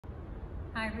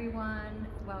Hi everyone,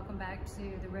 welcome back to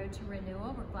the Road to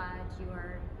Renewal. We're glad you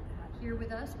are here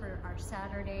with us for our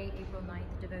Saturday, April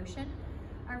 9th devotion.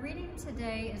 Our reading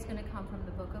today is going to come from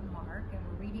the book of Mark, and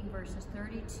we're reading verses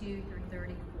 32 through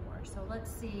 34. So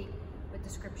let's see what the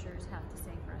scriptures have to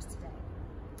say for us today.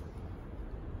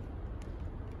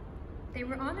 They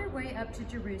were on their way up to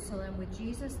Jerusalem with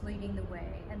Jesus leading the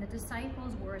way, and the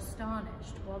disciples were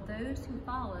astonished, while those who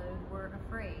followed were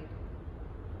afraid.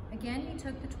 Again, he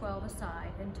took the 12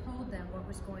 aside and told them what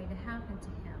was going to happen to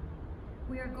him.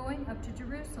 "We are going up to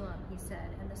Jerusalem," he said,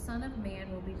 "and the Son of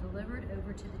Man will be delivered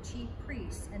over to the chief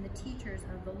priests and the teachers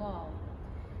of the law.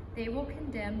 They will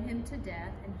condemn him to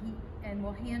death, and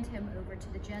will hand him over to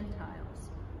the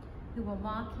Gentiles, who will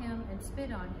mock him and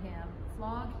spit on him,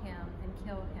 flog him, and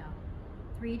kill him.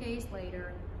 3 days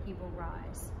later, he will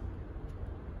rise."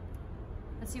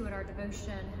 Let's see what our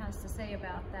devotion has to say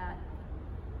about that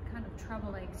kind of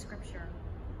troubling scripture.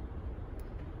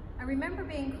 I remember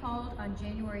being called on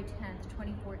January 10th,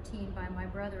 2014 by my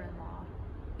brother-in-law.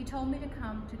 He told me to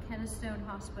come to Kennestone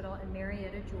Hospital in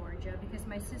Marietta, Georgia, because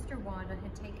my sister Wanda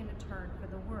had taken a turn for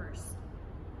the worse.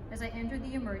 As I entered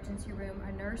the emergency room,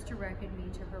 a nurse directed me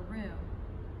to her room.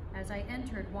 As I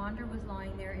entered, Wanda was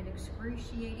lying there in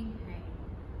excruciating pain,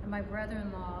 and my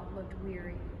brother-in-law looked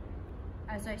weary.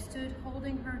 As I stood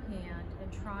holding her hand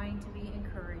and trying to be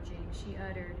encouraging, she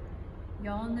uttered,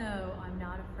 "Y'all know I'm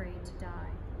not afraid to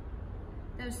die."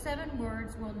 Those 7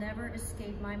 words will never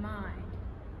escape my mind.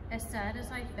 As sad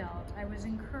as I felt, I was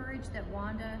encouraged that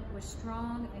Wanda was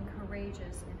strong and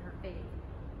courageous in her faith.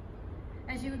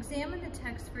 As you examine the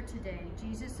text for today,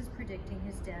 Jesus is predicting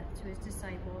his death to his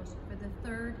disciples for the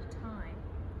 3rd time.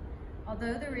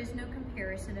 Although there is no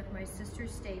comparison of my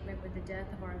sister's statement with the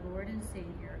death of our Lord and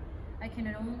Savior, I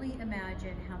can only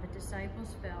imagine how the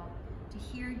disciples felt to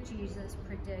hear Jesus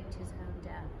predict his own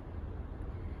death.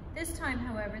 This time,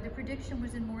 however, the prediction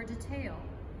was in more detail.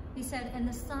 He said, "And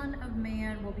the Son of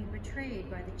Man will be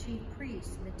betrayed by the chief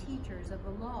priests and the teachers of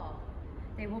the law.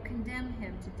 They will condemn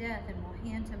him to death and will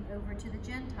hand him over to the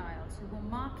Gentiles, who will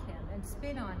mock him and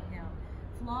spit on him,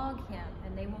 flog him,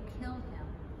 and they will kill him.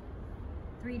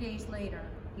 3 days later,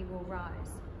 he will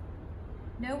rise."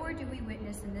 Nowhere do we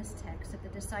witness in this text that the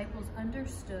disciples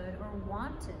understood or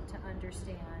wanted to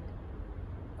understand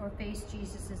or face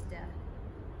Jesus' death.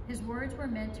 His words were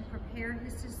meant to prepare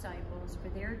his disciples for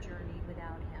their journey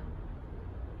without him.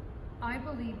 I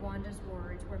believe Wanda's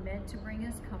words were meant to bring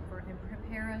us comfort and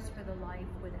prepare us for the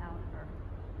life without her.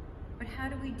 But how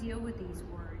do we deal with these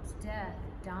words, death,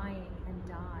 dying, and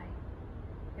die?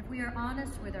 If we are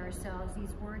honest with ourselves,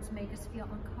 these words make us feel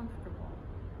uncomfortable.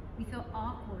 We feel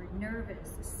awkward,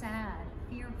 nervous, sad,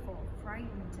 fearful,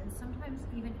 frightened, and sometimes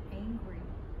even angry.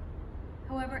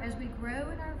 However, as we grow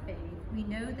in our faith, we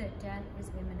know that death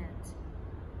is imminent.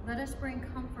 Let us bring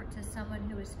comfort to someone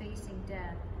who is facing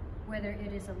death, whether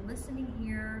it is a listening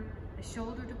ear, a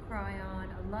shoulder to cry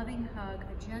on, a loving hug,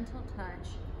 a gentle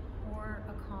touch, or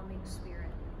a calming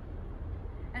spirit.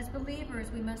 As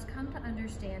believers, we must come to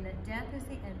understand that death is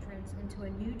the entrance into a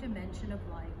new dimension of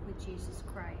life with Jesus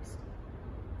Christ.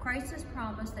 Christ has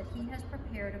promised that he has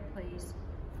prepared a place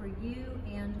for you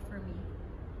and for me.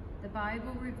 The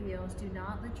Bible reveals, "Do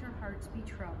not let your hearts be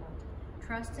troubled.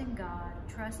 Trust in God,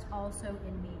 trust also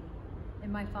in me.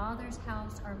 In my Father's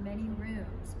house are many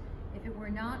rooms. If it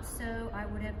were not so, I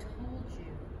would have told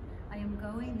you. I am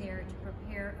going there to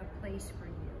prepare a place for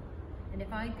you. And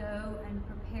if I go and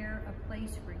prepare a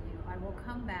place for you, I will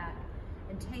come back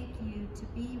and take you to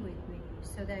be with me,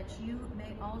 so that you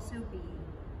may also be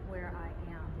where I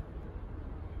am."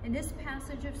 In this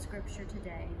passage of scripture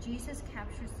today, Jesus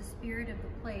captures the spirit of the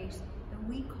place that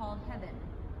we call heaven.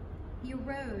 He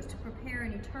arose to prepare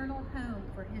an eternal home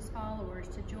for his followers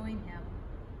to join him.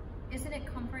 Isn't it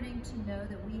comforting to know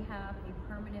that we have a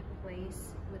permanent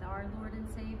place with our Lord and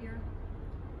Savior?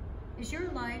 Is your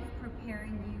life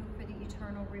preparing you for the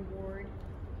eternal reward?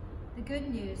 The good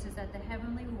news is that the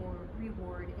heavenly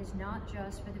reward is not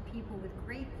just for the people with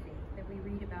great faith that we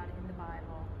read about in the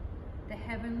Bible. The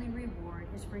heavenly reward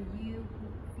is for you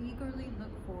who eagerly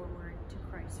look forward to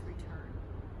Christ's return.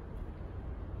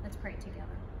 Let's pray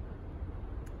together.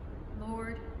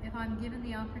 Lord, if I'm given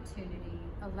the opportunity,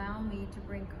 allow me to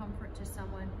bring comfort to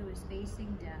someone who is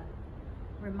facing death.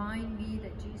 Remind me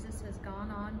that Jesus has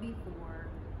gone on before,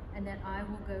 and that I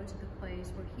will go to the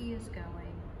place where he is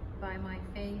going by my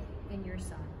faith in your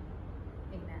Son.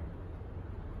 Amen.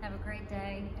 Have a great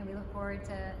day, and we look forward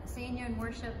to seeing you in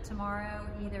worship tomorrow,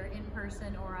 either in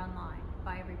person or online.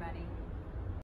 Bye, everybody.